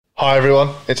Hi everyone,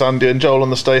 it's Andy and Joel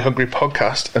on the Stay Hungry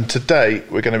podcast, and today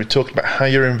we're going to be talking about how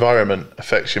your environment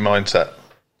affects your mindset.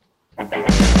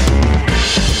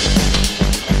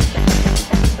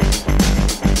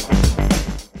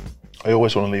 I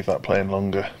always want to leave that playing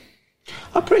longer.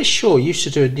 I'm pretty sure you used to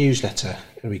do a newsletter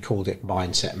and we called it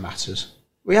Mindset Matters.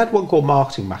 We had one called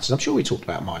Marketing Matters. I'm sure we talked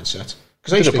about mindset.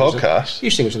 Because I did a podcast. You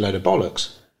used to think it was a load of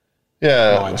bollocks.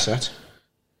 Yeah. Mindset.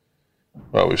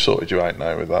 Well, we've sorted you out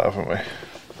now with that, haven't we?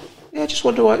 Yeah, I just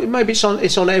wonder why. Maybe it's on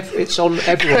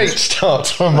everyone's. Great start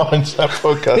to a mindset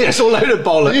podcast. Yeah, it's all a load of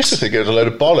bollocks. I used to think it was a load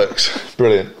of bollocks.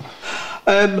 Brilliant.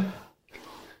 I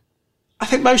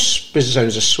think most business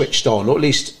owners are switched on, or at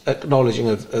least acknowledging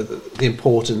of the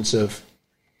importance of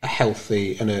a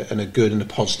healthy and a good and a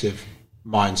positive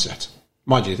mindset.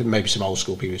 Mind you, maybe some old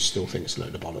school people still think it's a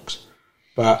load of bollocks.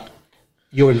 But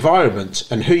your environment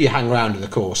and who you hang around with,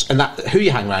 of course, and that who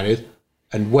you hang around with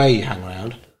and where you hang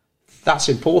around, that's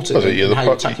important in how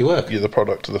you attack your work. You're the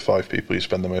product of the 5 people you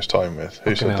spend the most time with.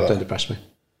 Who said that? Don't depress me.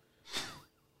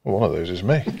 Well, one of those is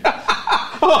me.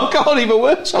 Oh, God, even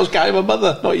worse. I was counting my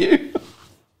mother, not you.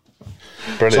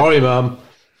 Brilliant. Sorry, Mum.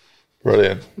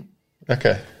 Brilliant.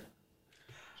 Okay.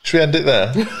 Should we end it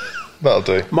there? That'll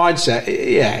do. Mindset,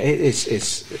 yeah,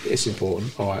 it's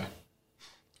important. All right.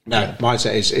 No,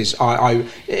 mindset is I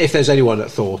if there's anyone that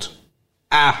thought,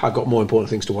 I've got more important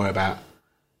things to worry about,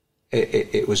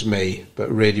 it was me. But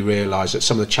really realise that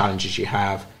some of the challenges you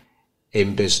have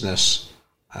in business,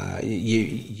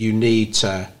 you need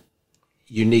to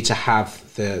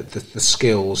have the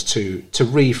skills to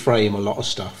reframe a lot of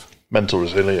stuff. Mental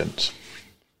resilience.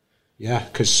 Yeah,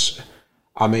 because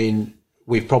I mean,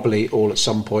 we've probably all at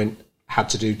some point had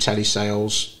to do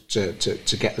telesales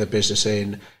to get the business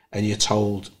in, and you're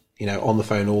told, on the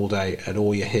phone all day, and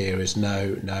all you hear is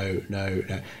no.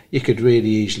 You could really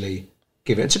easily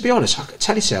give it. And to be honest,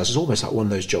 telesales is almost like one of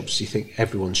those jobs you think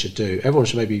everyone should do. Everyone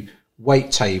should maybe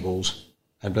wait tables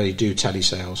and bloody do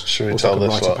telesales. Should we tell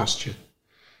this lot? Past you.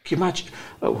 Can you imagine?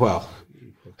 Oh, well.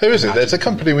 Who is it? There's a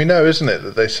company we know, isn't it,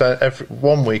 that they send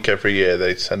 1 week every year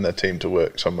they send their team to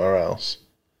work somewhere else.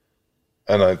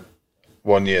 And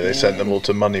one year they sent them all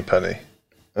to Moneypenny,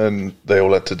 and they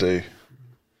all had to do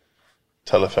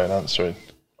telephone answering.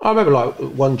 I remember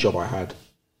one job I had,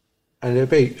 and there'd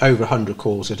be over 100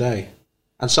 calls a day,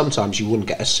 and sometimes you wouldn't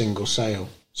get a single sale.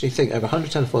 So you think over 100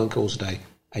 telephone calls a day,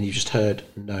 and you just heard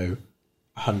no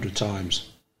 100 times.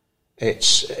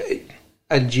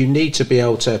 And you need to be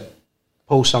able to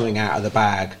pull something out of the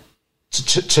bag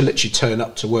to literally turn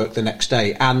up to work the next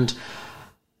day. And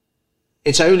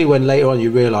it's only when later on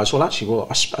you realise, I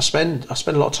spend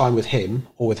a lot of time with him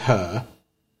or with her,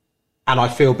 and I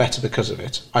feel better because of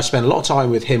it. I spend a lot of time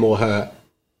with him or her,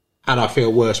 and I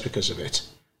feel worse because of it.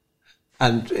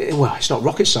 And, it's not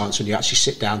rocket science when you actually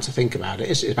sit down to think about it.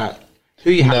 It's about who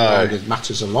you hang around with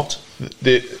matters a lot.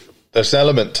 There's an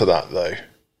element to that, though.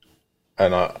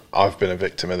 And I've been a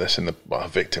victim of this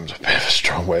victim's a bit of a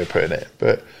strong way of putting it,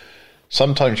 but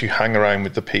sometimes you hang around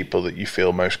with the people that you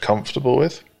feel most comfortable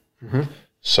with. Mm-hmm.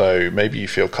 So maybe you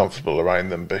feel comfortable around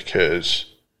them because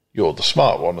you're the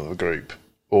smart one of the group,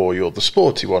 or you're the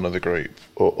sporty one of the group,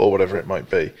 or whatever it might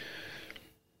be.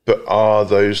 But are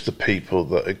those the people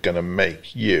that are going to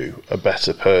make you a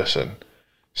better person?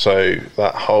 So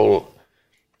that whole,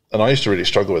 and I used to really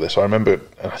struggle with this. I remember,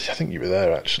 I think you were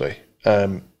there actually.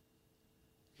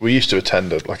 We used to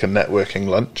attend a networking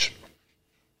lunch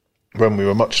when we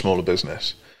were a much smaller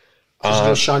business. Was it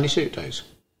those shiny suit days?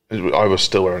 I was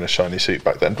still wearing a shiny suit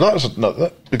back then. But that was not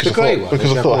that because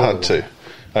I thought I had to.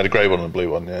 I had a grey one and a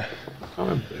blue one, yeah. I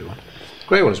remember the blue one.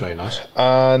 Grey one was very nice.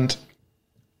 And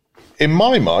in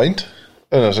my mind,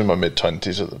 and I was in my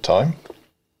mid-20s at the time,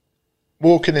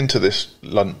 walking into this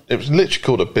lunch, it was literally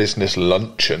called a business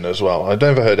luncheon as well. I'd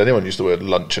never heard anyone use the word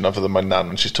luncheon other than my nan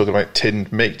when she's talking about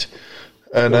tinned meat.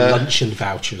 And luncheon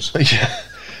vouchers. Yeah.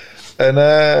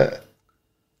 And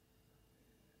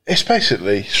it's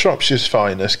basically Shropshire's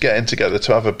finest getting together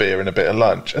to have a beer and a bit of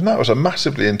lunch. And that was a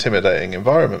massively intimidating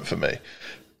environment for me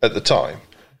at the time.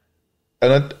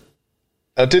 And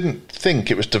I didn't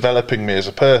think it was developing me as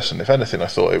a person. If anything, I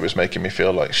thought it was making me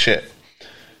feel like shit.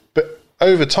 But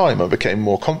over time, I became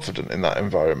more confident in that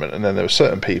environment. And then there were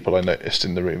certain people I noticed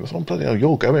in the room. I thought, bloody hell,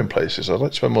 you're going places. I'd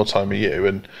like to spend more time with you.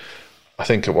 And I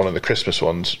think at one of the Christmas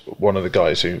ones, one of the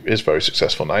guys who is very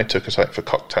successful now took us out for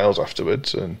cocktails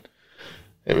afterwards, and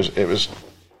it was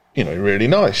really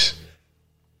nice.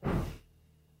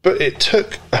 But it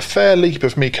took a fair leap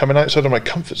of me coming outside of my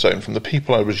comfort zone from the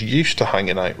people I was used to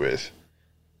hanging out with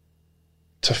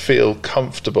to feel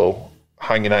comfortable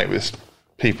hanging out with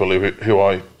people who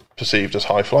I perceived as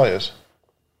high flyers.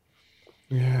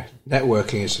 Yeah,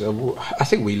 networking is. I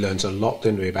think we learned a lot,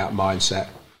 didn't we, about mindset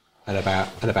and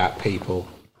about people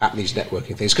at these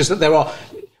networking things? Because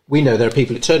we know there are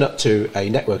people that turn up to a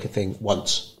networking thing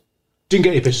once, didn't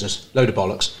get any business, load of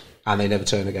bollocks, and they never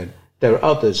turn again. There are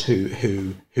others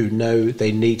who know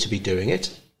they need to be doing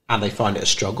it, and they find it a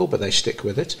struggle, but they stick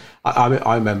with it.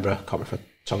 I remember, I can't remember if I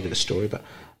told you the story, but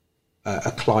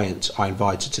a client I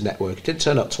invited to network didn't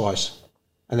turn up twice.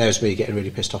 And there was me getting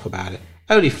really pissed off about it.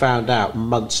 Only found out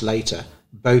months later,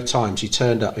 both times he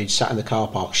turned up, he'd sat in the car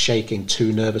park shaking,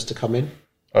 too nervous to come in.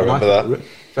 I remember that.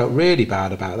 Felt really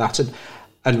bad about that.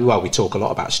 And well, we talk a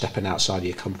lot about stepping outside of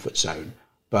your comfort zone,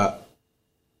 but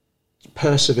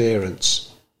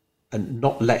perseverance and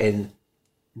not letting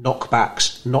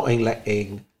knockbacks, not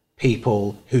letting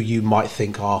people who you might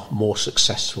think are more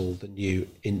successful than you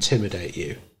intimidate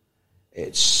you.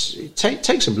 It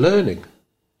takes some learning.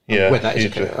 Yeah,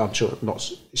 I'm sure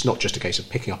it's not just a case of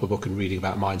picking up a book and reading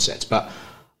about mindsets, but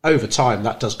over time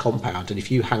that does compound. And if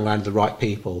you hang around the right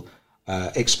people,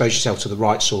 expose yourself to the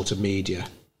right sort of media,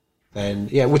 then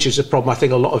which is a problem I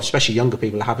think a lot of, especially younger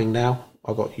people, are having now.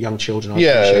 I've got young children.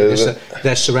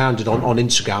 They're surrounded on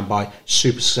Instagram by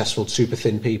super successful, super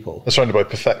thin people. They're surrounded by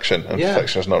perfection, and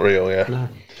perfection is not real. Yeah, no.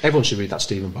 Everyone should read that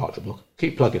Stephen Bartlett book.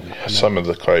 Keep plugging it. Some of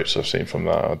the quotes I've seen from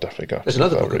that are definitely going. There's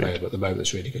another book available at the moment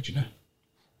that's really good.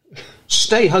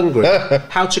 Stay Hungry: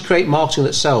 How to Create Marketing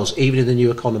That Sells Even in the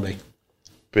New Economy.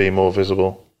 Be more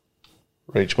visible,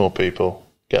 reach more people,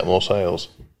 get more sales.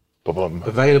 Ba-bum.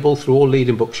 Available through all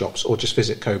leading bookshops, or just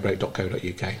visit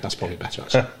cobreak.co.uk. That's probably better,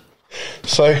 actually.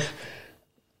 So,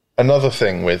 another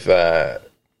thing with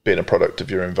being a product of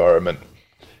your environment,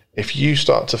 if you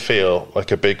start to feel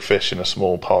like a big fish in a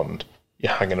small pond,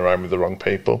 you're hanging around with the wrong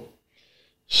people.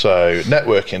 So,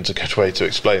 networking is a good way to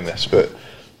explain this, but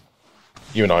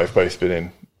you and I have both been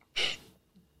in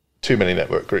too many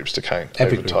network groups to count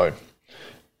over time.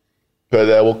 But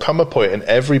there will come a point in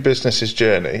every business's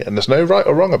journey, and there's no right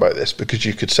or wrong about this, because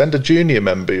you could send a junior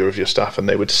member of your staff and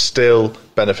they would still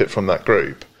benefit from that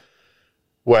group,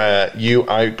 where you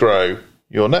outgrow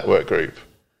your network group.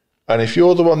 And if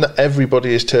you're the one that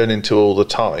everybody is turning to all the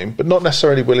time, but not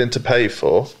necessarily willing to pay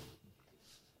for,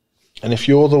 and if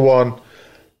you're the one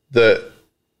that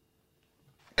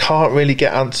can't really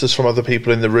get answers from other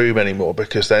people in the room anymore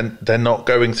because then they're not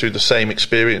going through the same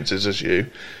experiences as you,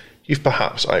 you've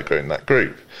perhaps outgrown that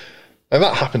group. And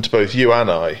that happened to both you and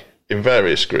I in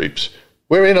various groups.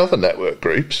 We're in other network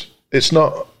groups. It's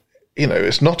not,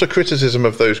 it's not a criticism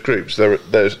of those groups.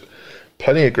 There's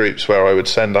plenty of groups where I would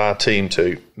send our team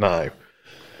to now.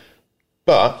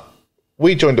 But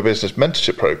we joined a business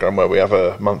mentorship program where we have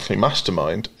a monthly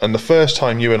mastermind. And the first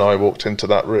time you and I walked into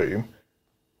that room,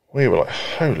 we were like,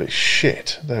 holy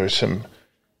shit, there are some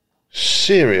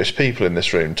serious people in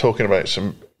this room talking about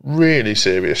some really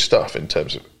serious stuff in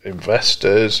terms of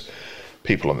investors,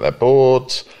 people on their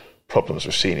boards, problems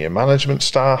with senior management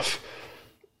staff,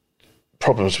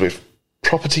 problems with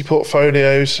property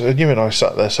portfolios. And you and I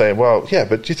sat there saying, well, yeah,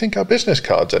 but do you think our business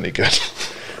card's any good?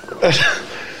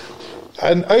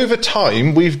 And over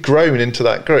time, we've grown into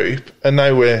that group. And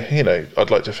now we're, I'd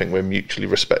like to think we're mutually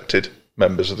respected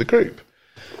members of the group.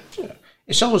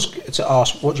 It's always to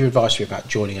ask, what do you advise me about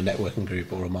joining a networking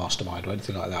group or a mastermind or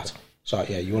anything like that? So,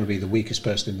 you want to be the weakest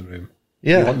person in the room.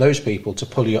 Yeah. You want those people to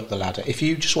pull you up the ladder. If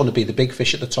you just want to be the big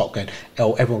fish at the top going,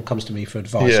 everyone comes to me for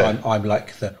advice, I'm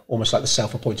like almost like the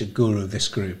self-appointed guru of this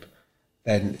group,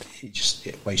 then you just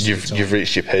waste your time. You've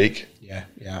reached your peak. Yeah,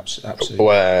 absolutely.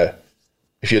 Where,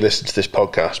 if you listen to this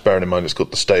podcast, bearing in mind it's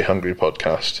called the Stay Hungry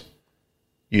podcast,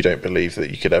 you don't believe that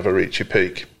you could ever reach your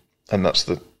peak. And that's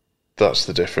the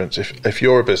difference. If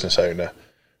you're a business owner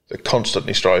that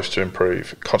constantly strives to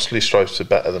improve, constantly strives to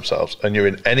better themselves, and you're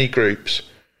in any groups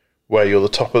where you're the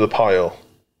top of the pile,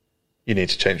 you need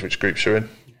to change which groups you're in.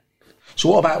 So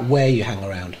what about where you hang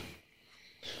around?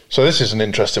 So this is an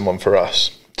interesting one for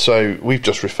us. So we've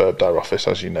just refurbed our office,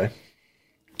 as you know.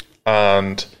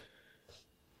 And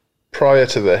prior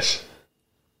to this,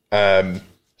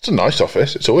 it's a nice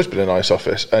office. It's always been a nice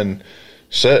office. And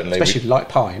certainly... especially if you like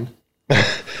pine.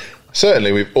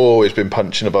 Certainly, we've always been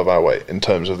punching above our weight in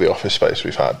terms of the office space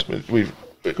we've had.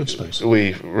 Good space.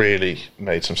 We've really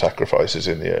made some sacrifices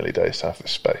in the early days to have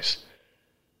this space.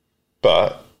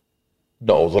 But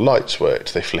not all the lights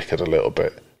worked. They flickered a little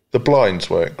bit. The blinds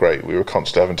weren't great. We were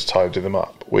constantly having to tidy them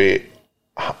up. We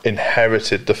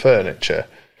inherited the furniture.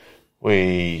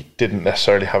 We didn't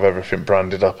necessarily have everything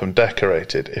branded up and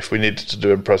decorated. If we needed to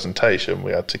do a presentation,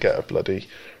 we had to get a bloody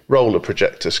roller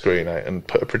projector screen out and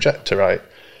put a projector out.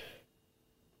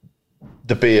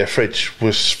 The beer fridge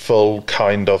was full,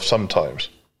 kind of, sometimes.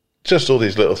 Just all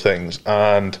these little things.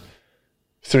 And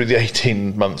through the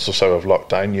 18 months or so of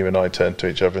lockdown, you and I turned to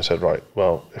each other and said, right,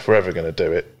 well, if we're ever going to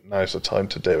do it, now's the time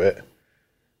to do it.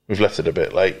 We've left it a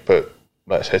bit late, but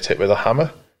let's hit it with a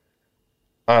hammer.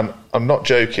 And I'm not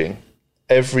joking.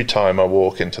 Every time I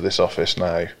walk into this office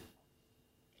now,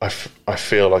 I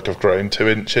feel like I've grown 2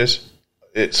 inches.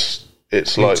 It's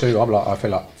Me like too. I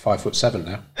feel like 5'7"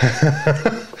 now.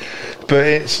 but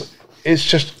it's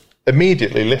just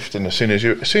immediately lifting as soon as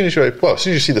you see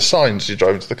the signs as you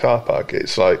drive into the car park.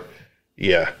 It's like,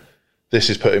 yeah, this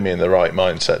is putting me in the right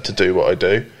mindset to do what I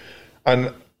do.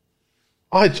 And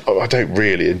I don't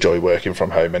really enjoy working from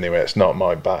home anyway. It's not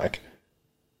my bag.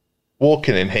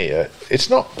 Walking in here, it's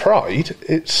not pride.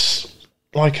 It's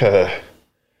like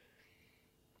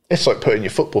putting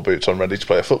your football boots on, ready to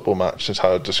play a football match. Is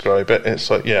how I'd describe it. It's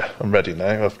like, yeah, I'm ready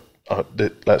now.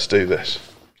 Let's do this.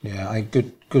 Yeah,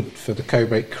 good for the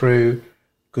Co-Brake crew,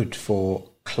 good for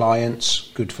clients,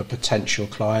 good for potential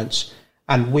clients,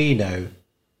 and we know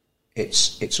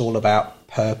it's all about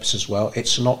purpose as well.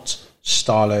 It's not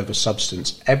style over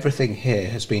substance. Everything here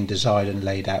has been designed and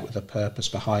laid out with a purpose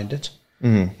behind it.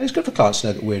 And it's good for clients to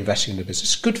know that we're investing in the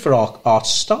business. It's good for our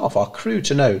staff, our crew,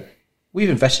 to know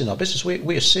we've invested in our business.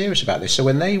 We are serious about this. So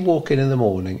when they walk in the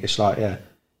morning, it's like, yeah,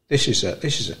 this is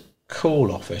a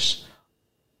cool office.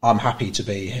 I'm happy to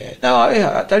be here. No,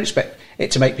 I don't expect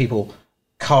it to make people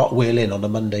cartwheel in on a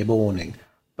Monday morning.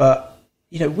 But,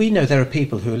 we know there are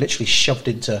people who are literally shoved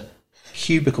into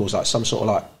cubicles like some sort of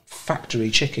like factory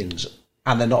chickens,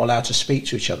 and they're not allowed to speak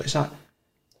to each other. It's like,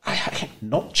 I'm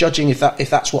not judging if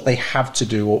that's what they have to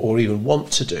do or even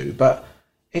want to do, but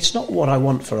it's not what I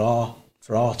want for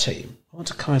our team. I want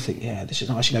to kind of think, yeah, this is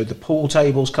nice. The pool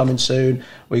table's coming soon.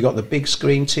 We got the big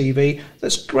screen TV.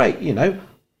 That's great.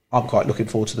 I'm quite looking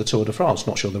forward to the Tour de France.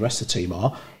 Not sure the rest of the team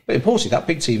are, but importantly, that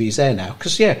big TV's there now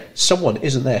because someone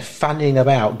isn't there fanning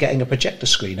about getting a projector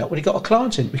screen up when he got a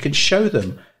client in. We can show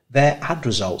them their ad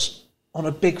results on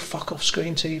a big fuck off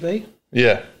screen TV.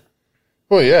 Yeah.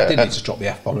 Well, yeah. Didn't need to drop the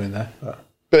F-bomb in there.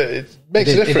 But it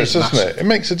makes a difference, doesn't it? It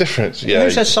makes a difference. Yeah.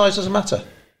 Who says size doesn't matter?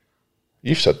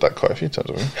 You've said that quite a few times,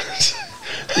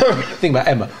 haven't you? Think about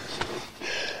Emma.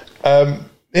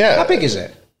 Yeah. How big is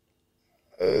it?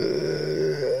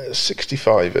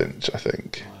 65 inch, I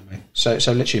think. So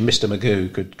literally Mr.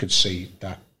 Magoo could see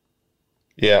that.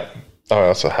 Yeah. Oh,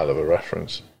 that's a hell of a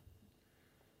reference.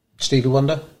 Stevie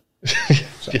Wonder?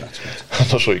 Yeah. I'm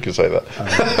not sure you can say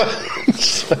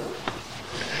that.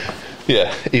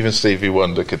 Yeah, even Stevie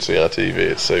Wonder could see our TV.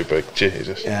 It's so big,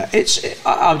 Jesus. Yeah,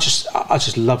 I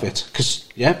just love it because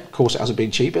of course it hasn't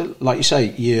been cheap. But like you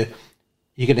say, you're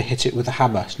going to hit it with a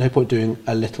hammer. There's no point doing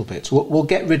a little bit. We'll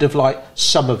get rid of like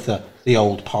some of the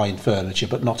old pine furniture,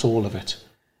 but not all of it.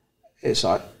 It's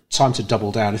like time to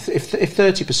double down. If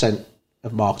 30%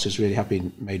 of marketers really have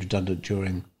been made redundant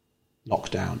during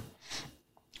lockdown,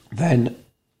 then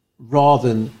rather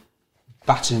than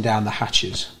battening down the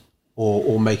hatches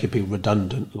or making people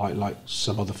redundant like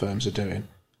some other firms are doing,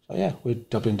 so yeah, we're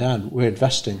doubling down. We're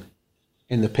investing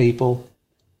in the people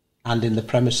and in the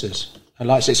premises. And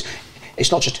like I say,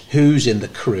 it's not just who's in the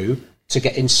crew to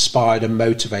get inspired and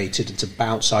motivated and to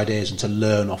bounce ideas and to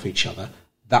learn off each other.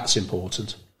 That's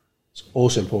important. It's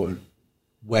also important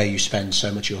where you spend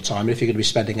so much of your time. And if you're going to be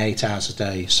spending 8 hours a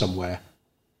day somewhere,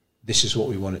 this is what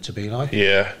we want it to be like.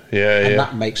 Yeah. And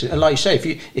that makes it. And like you say,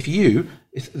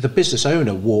 if the business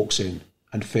owner walks in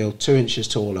and feels 2 inches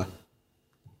taller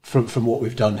from what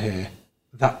we've done here,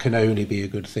 that can only be a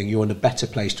good thing. You're in a better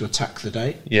place to attack the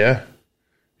day. Yeah.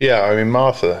 Yeah, I mean,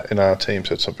 Martha in our team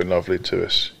said something lovely to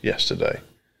us yesterday.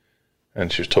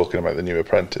 And she was talking about the new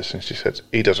apprentice. And she said,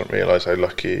 he doesn't realise how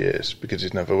lucky he is because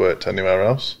he's never worked anywhere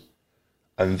else.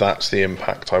 And that's the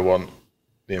impact I want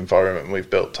the environment we've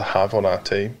built to have on our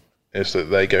team, is that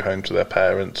they go home to their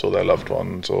parents or their loved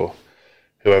ones or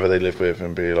whoever they live with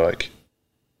and be like,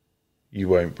 you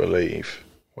won't believe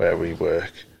where we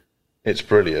work. It's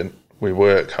brilliant. We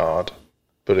work hard,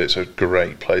 but it's a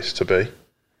great place to be.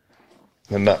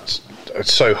 And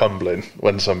it's so humbling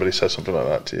when somebody says something like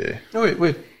that to you.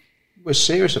 No, we're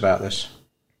serious about this.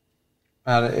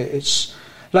 And it's,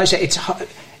 like I say,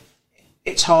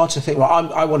 it's hard to think,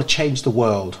 well, I want to change the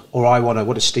world, or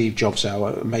what does Steve Jobs say? I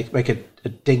want to make a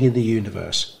ding in the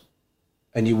universe.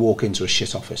 And you walk into a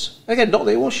shit office. Again, not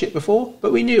that it was shit before,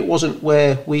 but we knew it wasn't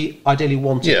where we ideally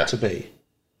wanted it to be.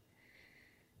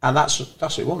 And that's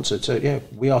what we wanted. So,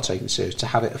 we are taking it serious, to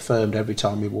have it affirmed every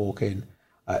time we walk in.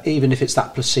 Even if it's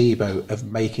that placebo of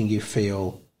making you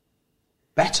feel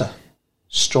better,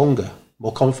 stronger,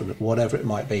 more confident, whatever it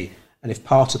might be. And if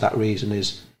part of that reason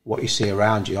is what you see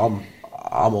around you, I'm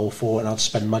all for it, and I'd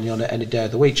spend money on it any day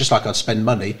of the week, just like I'd spend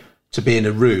money to be in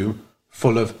a room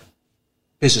full of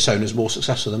business owners more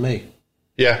successful than me.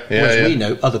 Yeah, Whereas we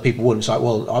know other people wouldn't. It's like,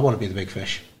 well, I want to be the big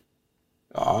fish.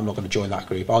 I'm not going to join that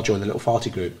group. I'll join the little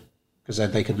farty group because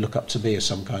then they can look up to me as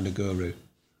some kind of guru.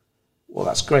 Well,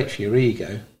 that's great for your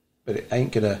ego, but it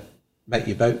ain't going to make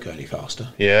your boat go any faster.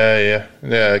 Yeah,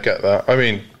 I get that. I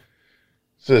mean,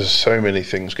 there's so many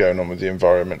things going on with the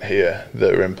environment here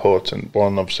that are important.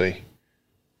 One, obviously,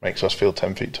 makes us feel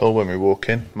 10 feet tall when we walk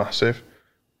in, massive.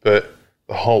 But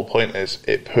the whole point is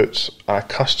it puts our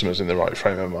customers in the right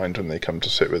frame of mind when they come to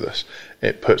sit with us.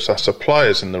 It puts our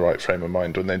suppliers in the right frame of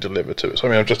mind when they deliver to us. I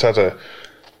mean, I've just had a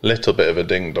little bit of a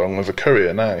ding-dong with a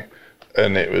courier now,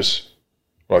 and it was,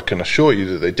 well, I can assure you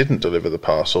that they didn't deliver the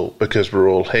parcel because we're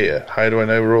all here. How do I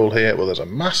know we're all here? Well, there's a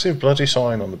massive bloody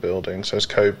sign on the building, says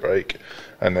code break,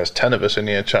 and there's 10 of us in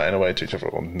here chatting away to each other,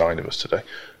 well, 9 of us today.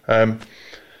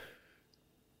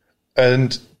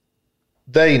 And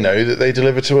they know that they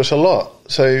deliver to us a lot.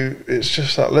 So it's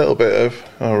just that little bit of,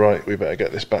 all right, we better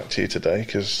get this back to you today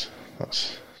because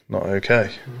that's not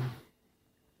okay.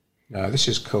 No, this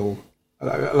is cool.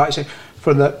 Like I say,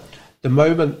 from the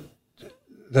moment,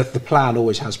 the plan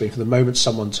always has been, from the moment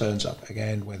someone turns up,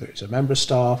 again, whether it's a member of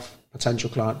staff, potential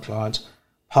client,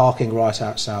 parking right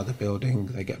outside the building,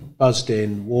 they get buzzed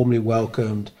in, warmly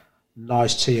welcomed,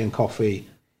 nice tea and coffee,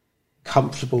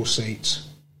 comfortable seats.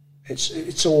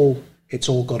 It's all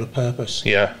got a purpose.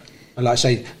 Yeah. And like I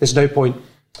say, there's no point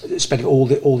spending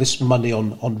all this money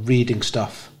on reading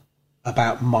stuff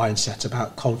about mindset,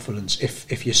 about confidence,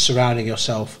 if you're surrounding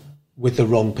yourself with the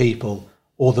wrong people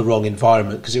or the wrong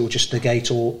environment, because it will just negate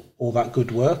all that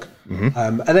good work.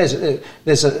 Mm-hmm. And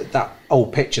there's that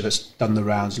old picture that's done the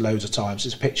rounds loads of times.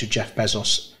 It's a picture of Jeff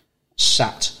Bezos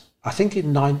sat, I think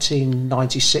in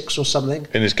 1996 or something.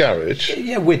 In his garage?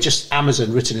 Yeah, with just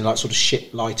Amazon written in like sort of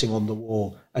shit lighting on the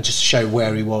wall, and just to show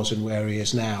where he was and where he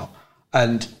is now.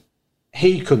 And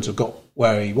he couldn't have got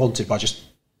where he wanted by just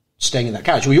staying in that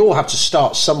garage. We all have to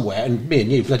start somewhere, and me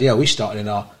and you, bloody hell, we started in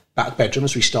our back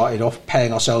bedrooms. We started off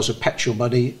paying ourselves with petrol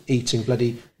money, eating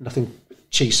bloody nothing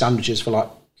cheese sandwiches for like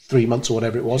 3 months or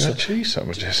whatever it was. You had cheese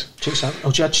sandwiches? Cheese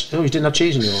sandwiches? Oh, you didn't have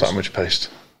cheese in yours? Sandwich paste.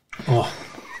 Oh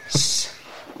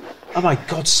my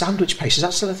God, sandwich paste, is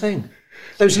that still a thing?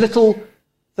 The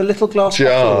little glass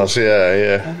jars,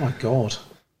 yeah. Oh my God.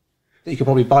 That you could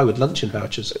probably buy with luncheon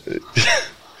vouchers.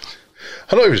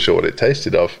 I'm not even sure what it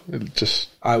tasted of.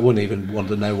 I wouldn't even want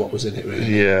to know what was in it,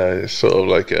 really. Yeah, it's sort of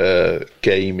like a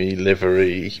gamey,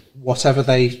 livery. Whatever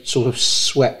they sort of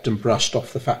swept and brushed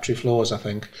off the factory floors, I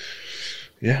think.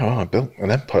 Yeah, well, I built an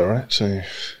empire on it, so...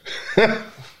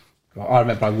 I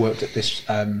remember I worked at this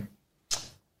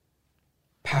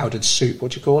powdered soup.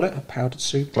 What do you call it? A powdered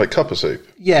soup? Like copper soup?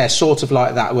 Yeah, sort of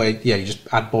like that, where, you just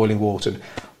add boiling water. And,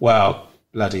 well,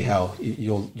 bloody hell,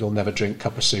 you'll never drink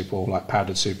copper soup or like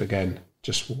powdered soup again.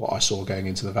 Just what I saw going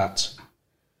into the vats.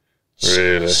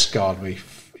 Really? Scarred me,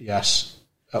 yes.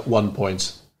 At one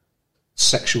point,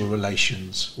 sexual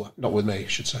relations, well, not with me, I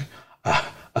should say,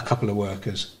 a couple of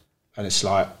workers. And it's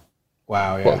like,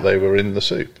 wow, yeah. What, they were in the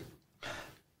soup?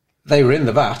 They were in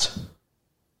the vat.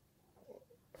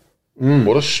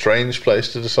 What a strange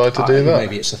place to decide to do that.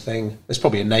 Maybe it's a thing. There's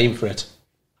probably a name for it.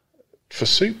 For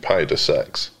soup powder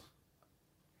sex?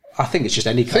 I think it's just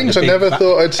any kind Things of I big never vat.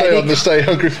 thought I'd say on the Stay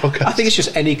Hungry podcast. I think it's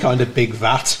just any kind of big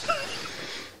vat.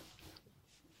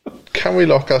 Can we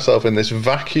lock ourselves in this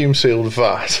vacuum-sealed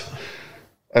vat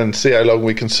and see how long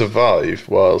we can survive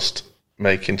whilst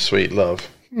making sweet love?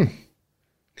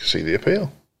 See the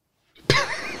appeal.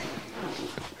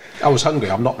 I was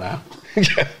hungry, I'm not now.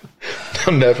 Yeah.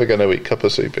 I'm never going to eat cup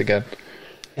of soup again.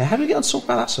 Yeah, how do we get on to talk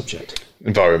about that subject?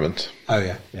 Environment. Oh,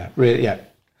 yeah. Really, yeah.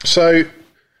 So,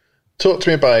 talk to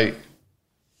me about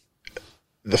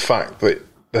the fact that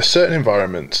there's certain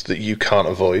environments that you can't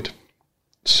avoid.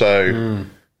 So,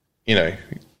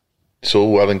 it's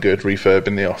all well and good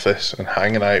refurbing the office and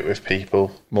hanging out with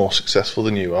people more successful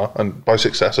than you are. And by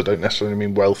success, I don't necessarily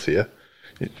mean wealthier.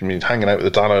 I mean, hanging out with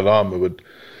the Dalai Lama would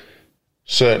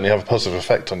certainly have a positive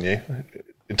effect on you.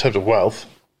 In terms of wealth,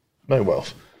 no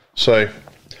wealth. So,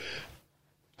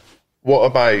 what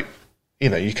about,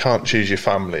 you can't choose your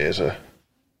family as a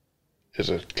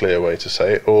clear way to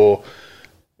say it, or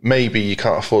maybe you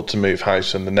can't afford to move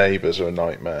house and the neighbours are a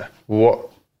nightmare.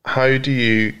 How do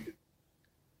you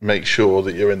make sure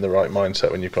that you're in the right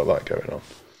mindset when you've got that going on?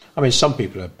 I mean, some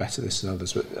people are better at this than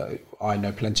others, but I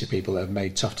know plenty of people that have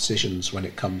made tough decisions when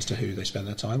it comes to who they spend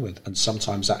their time with, and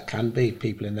sometimes that can be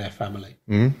people in their family.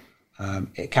 Mm-hmm.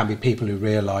 It can be people who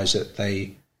realise that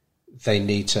they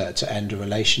need to end a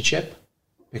relationship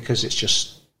because it's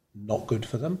just not good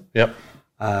for them. Yep.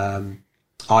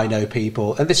 I know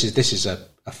people, and this is a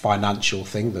financial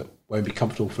thing that won't be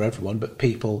comfortable for everyone, but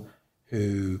people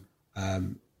who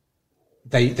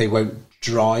they won't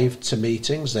drive to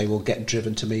meetings, they will get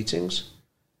driven to meetings,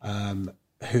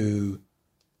 who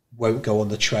won't go on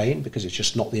the train because it's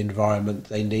just not the environment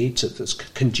they need that's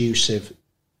conducive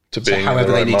to being however in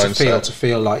the right they need mindset. to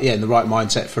feel like in the right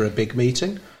mindset for a big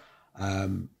meeting.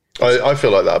 I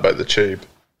feel like that about the tube.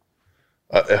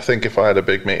 I think if I had a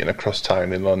big meeting across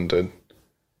town in London,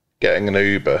 getting an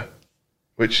Uber,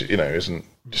 which, isn't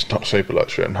just not super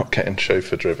luxury, I'm not getting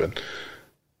chauffeur driven,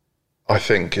 I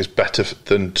think is better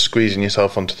than squeezing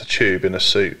yourself onto the tube in a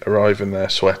suit, arriving there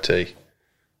sweaty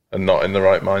and not in the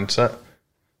right mindset.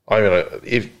 I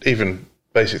mean, even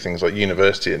basic things like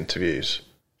university interviews,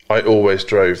 I always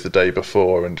drove the day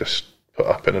before and just put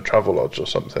up in a travel lodge or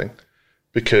something,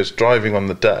 because driving on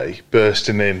the day,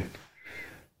 bursting in,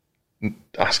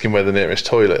 asking where the nearest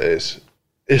toilet is,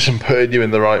 isn't putting you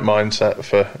in the right mindset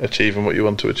for achieving what you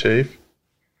want to achieve.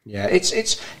 Yeah,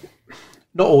 it's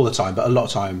not all the time, but a lot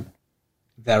of time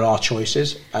there are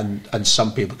choices, and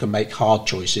some people can make hard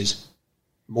choices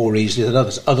more easily than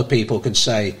others. Other people can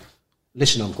say,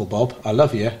 listen, Uncle Bob, I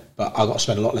love you, but I've got to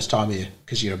spend a lot less time with you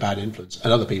because you're a bad influence.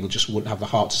 And other people just wouldn't have the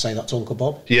heart to say that to Uncle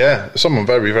Bob. Yeah, someone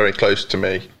very, very close to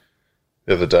me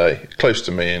the other day, close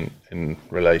to me in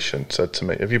relation, said to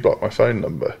me, have you blocked my phone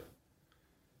number?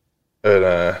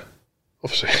 And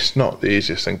obviously it's not the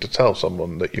easiest thing to tell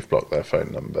someone that you've blocked their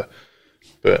phone number,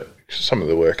 but some of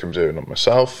the work I'm doing on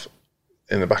myself,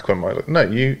 in the back of my mind, like, no,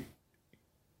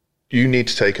 you need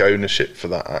to take ownership for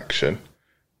that action.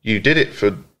 You did it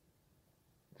for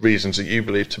reasons that you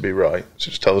believe to be right, so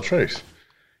just tell the truth.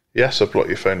 Yes, I blocked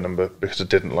your phone number because I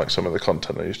didn't like some of the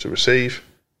content I used to receive.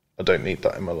 I don't need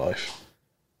that in my life.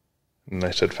 And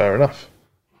they said, fair enough.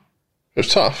 It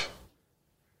was tough.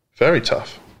 Very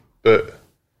tough. But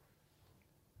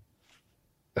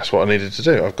that's what I needed to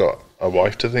do. I've got a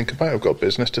wife to think about. I've got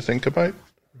business to think about.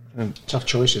 And tough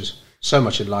choices. So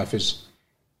much in life is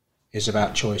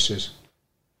about choices.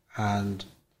 And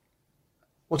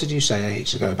what did you say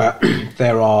ages ago about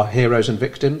there are heroes and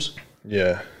victims?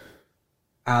 yeah.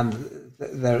 And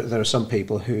there are some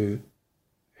people who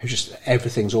just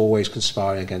everything's always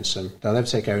conspiring against them. They'll never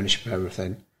take ownership of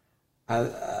everything.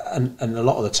 And a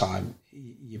lot of the time,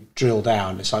 you drill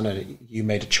down. I know that you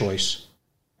made a choice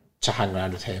to hang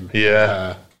around with him.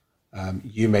 Yeah.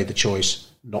 You made the choice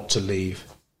not to leave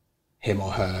him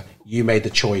or her. You made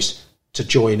the choice to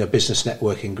join a business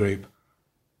networking group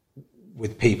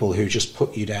with people who just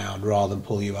put you down rather than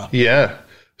pull you up. Yeah.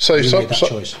 So You made that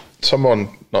choice. someone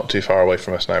not too far away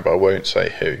from us now, but I won't say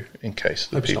who, in case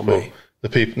Hope it's not me.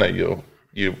 no,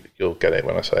 you'll get it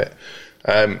when I say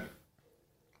it.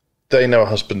 They know a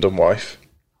husband and wife,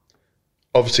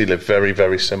 obviously live very,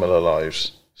 very similar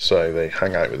lives. So they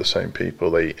hang out with the same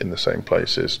people, they eat in the same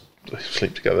places, they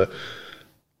sleep together.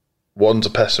 One's a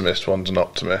pessimist, one's an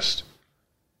optimist.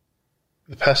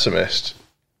 The pessimist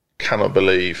cannot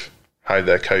believe how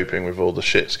they're coping with all the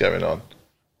shits going on.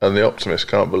 And the optimist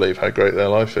can't believe how great their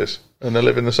life is. And they're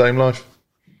living the same life.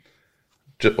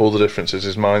 All the difference is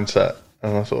his mindset.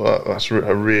 And I thought that's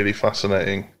a really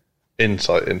fascinating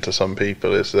insight into some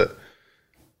people, is that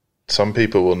some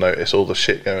people will notice all the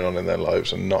shit going on in their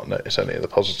lives and not notice any of the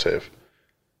positive.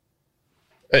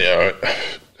 And,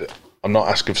 I'm not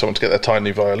asking for someone to get their tiny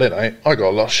violin out. I got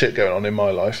a lot of shit going on in my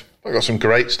life. I got some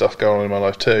great stuff going on in my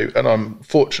life too. And I'm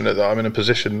fortunate that I'm in a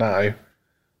position now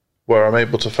where I'm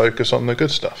able to focus on the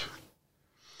good stuff.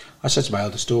 I said to my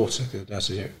eldest daughter the other day, I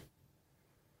said,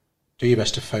 do your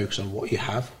best to focus on what you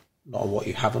have, not on what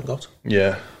you haven't got.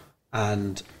 Yeah.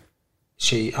 And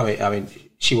she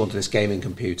wanted this gaming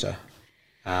computer,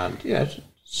 and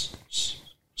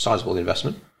sizable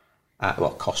investment.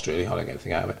 Cost really. I don't get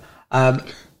anything out of it.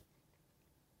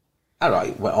 And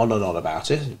I went on and on about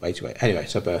it. Wait. Anyway,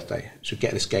 it's her birthday. So we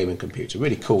get this gaming computer,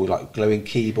 really cool, like glowing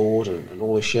keyboard and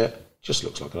all this shit. Just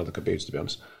looks like another computer, to be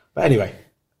honest. But anyway,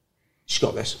 she's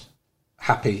got this.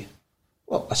 Happy.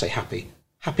 Well, I say happy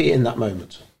in that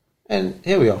moment. And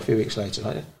here we are, a few weeks later.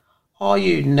 Like, are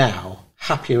you now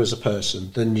happier as a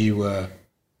person than you were?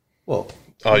 Well,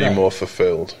 are you more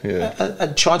fulfilled? Yeah.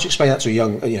 And trying to explain that to a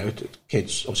young,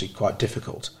 kids, obviously quite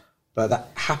difficult. But that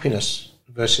happiness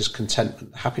versus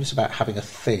contentment, happiness about having a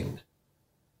thing,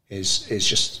 is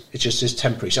just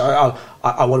temporary. So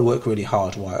I want to work really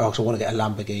hard. Why? Oh, so I want to get a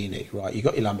Lamborghini. Right, you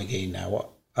got your Lamborghini now. What?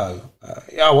 I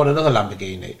want another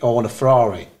Lamborghini. I want a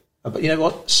Ferrari. But you know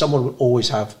what? Someone will always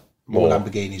have more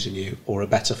Lamborghinis than you, or a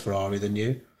better Ferrari than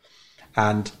you.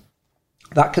 And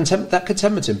that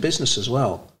contentment in business as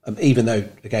well. Even though,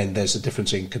 again, there's a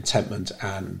difference in contentment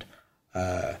and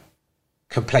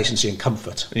complacency and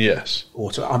comfort. Yes.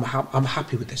 Or I'm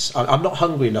happy with this. I'm not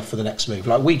hungry enough for the next move.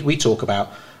 Like we talk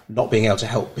about not being able to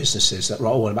help businesses that,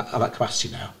 right, I'm at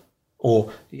capacity now.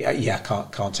 Or, I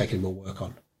can't take any more work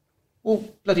on. Well,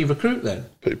 bloody recruit then.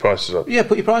 Put your prices up. Yeah,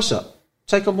 put your price up.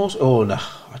 Take on more. Oh, no,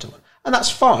 I don't want. And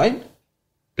that's fine.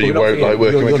 But you won't like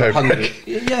working with hungry.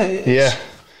 Yeah.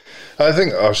 I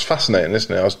think I was fascinating,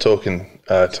 isn't it? I was talking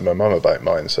to my mum about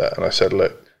mindset, and I said,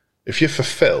 look, if you're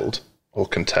fulfilled or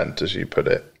content, as you put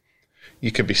it,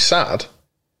 you can be sad,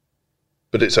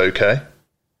 but it's okay.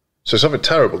 So something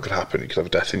terrible could happen. You could have a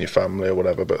death in your family or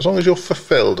whatever, but as long as you're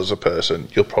fulfilled as a person,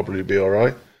 you'll probably be all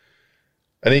right.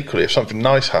 And equally, if something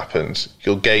nice happens,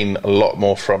 you'll gain a lot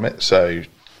more from it. So you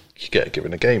get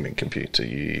given a gaming computer,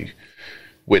 you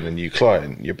win a new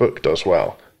client, your book does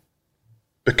well.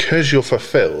 Because you're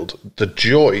fulfilled, the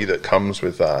joy that comes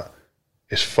with that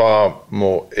is far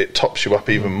more, it tops you up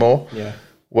even more. Yeah.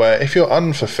 Where if you're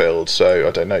unfulfilled, so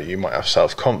I don't know, you might have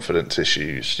self-confidence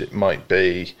issues, it might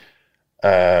be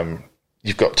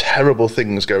you've got terrible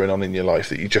things going on in your life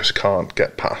that you just can't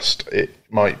get past. It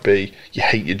might be you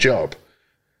hate your job.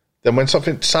 Then when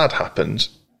something sad happens,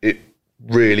 it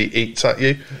really eats at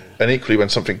you. And equally, when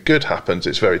something good happens,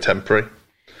 it's very temporary.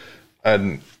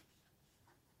 And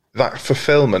that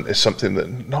fulfillment is something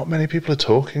that not many people are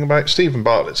talking about. Stephen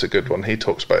Bartlett's a good one. He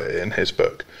talks about it in his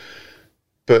book.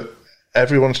 But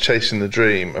everyone's chasing the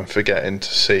dream and forgetting to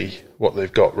see what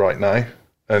they've got right now.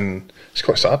 And it's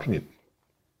quite sad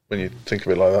when you think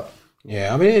of it like that.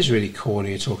 Yeah, I mean, it is really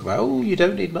corny to talk about, you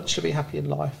don't need much to be happy in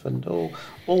life. And all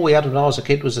we had when I was a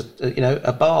kid was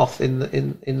a bath in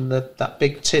that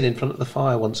big tin in front of the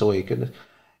fire once a week. And,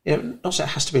 not that it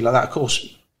has to be like that. Of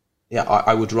course, yeah,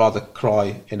 I would rather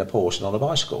cry in a Porsche than on a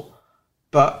bicycle.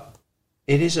 But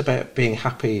it is about being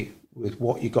happy with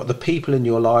what you've got. The people in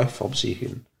your life, obviously you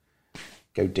can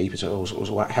go deeper to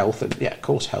also about health. And yeah, of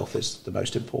course, health is the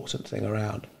most important thing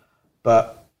around.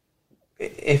 But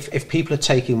if people are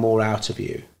taking more out of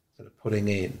you than are putting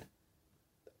in,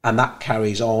 and that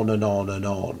carries on and on and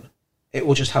on, it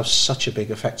will just have such a big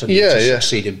effect on you to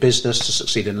succeed in business, to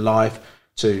succeed in life,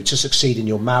 to succeed in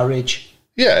your marriage.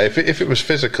 Yeah, if it was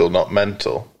physical, not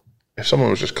mental, if someone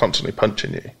was just constantly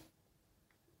punching you,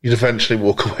 you'd eventually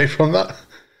walk away from that.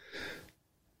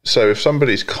 So if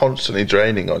somebody's constantly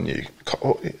draining on you,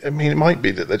 I mean, it might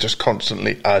be that they're just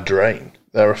constantly a drain.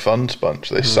 They're a fun sponge.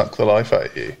 They suck the life out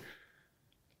of you.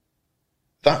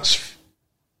 That's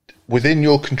within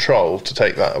your control to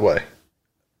take that away.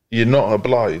 You're not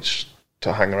obliged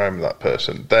to hang around with that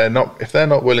person. If they're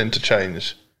not willing to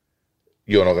change,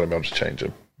 you're not going to be able to change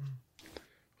them.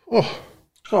 Oh,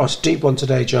 it's a deep one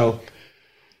today, Joel.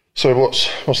 So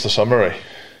what's the summary?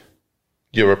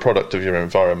 You're a product of your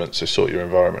environment, so sort your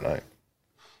environment out.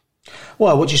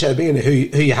 Well, what you said at the beginning,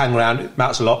 who you hang around, it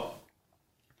matters a lot.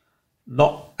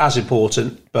 Not as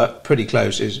important, but pretty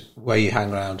close is where you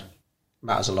hang around.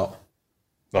 Matters a lot.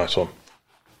 Nice one.